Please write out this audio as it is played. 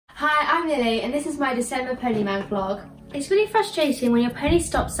Hi, I'm Lily and this is my December Pony Mag vlog. It's really frustrating when your pony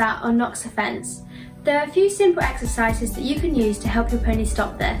stops at or knocks a fence. There are a few simple exercises that you can use to help your pony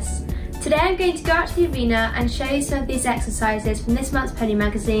stop this. Today I'm going to go out to the arena and show you some of these exercises from this month's Pony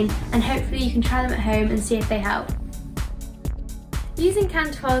magazine, and hopefully you can try them at home and see if they help. Using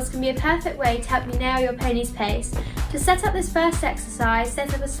canterfoils can be a perfect way to help you nail your pony's pace. To set up this first exercise,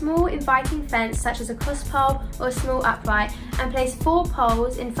 set up a small inviting fence such as a cross pole or a small upright and place 4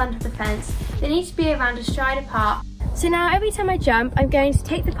 poles in front of the fence. They need to be around a stride apart. So now every time I jump, I'm going to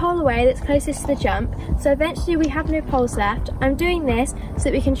take the pole away that's closest to the jump, so eventually we have no poles left. I'm doing this so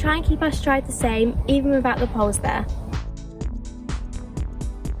that we can try and keep our stride the same even without the poles there.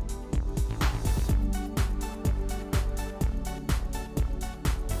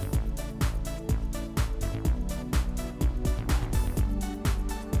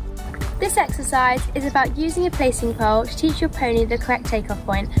 This exercise is about using a placing pole to teach your pony the correct takeoff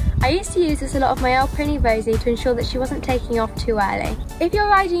point. I used to use this a lot of my old pony Rosie to ensure that she wasn't taking off too early. If you're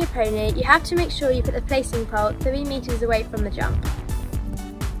riding a pony, you have to make sure you put the placing pole 3 meters away from the jump.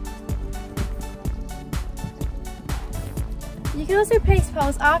 You can also place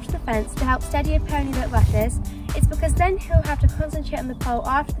poles after the fence to help steady a pony that rushes. It's because then he'll have to concentrate on the pole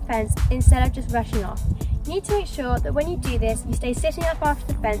after the fence instead of just rushing off. You need to make sure that when you do this, you stay sitting up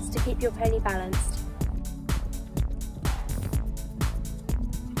after the fence to keep your pony balanced.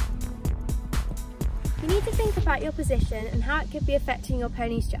 You need to think about your position and how it could be affecting your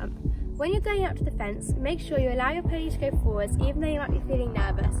pony's jump. When you're going up to the fence, make sure you allow your pony to go forwards even though you might be feeling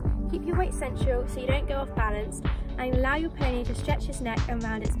nervous. Keep your weight central so you don't go off balance, and allow your pony to stretch its neck and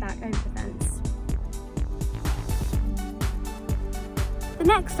round its back over the fence. The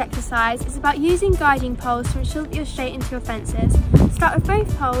next exercise is about using guiding poles to ensure that you're straight into your fences. Start with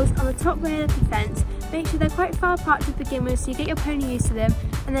both poles on the top rail of the fence. Make sure they're quite far apart to begin with so you get your pony used to them,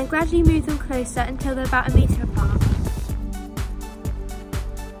 and then gradually move them closer until they're about 1 meter apart.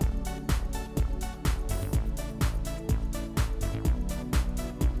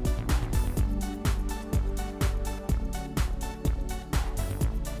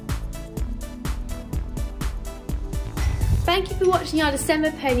 Thank you for watching our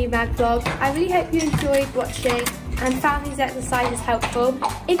December Pony Mag vlog. I really hope you enjoyed watching and found these exercises helpful.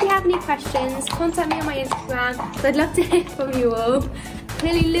 If you have any questions, contact me on my Instagram, so I'd love to hear from you all.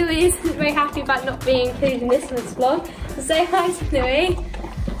 Clearly Louis isn't very happy about not being included in this month's vlog, so say hi to Louis.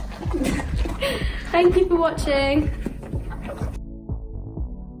 Thank you for watching.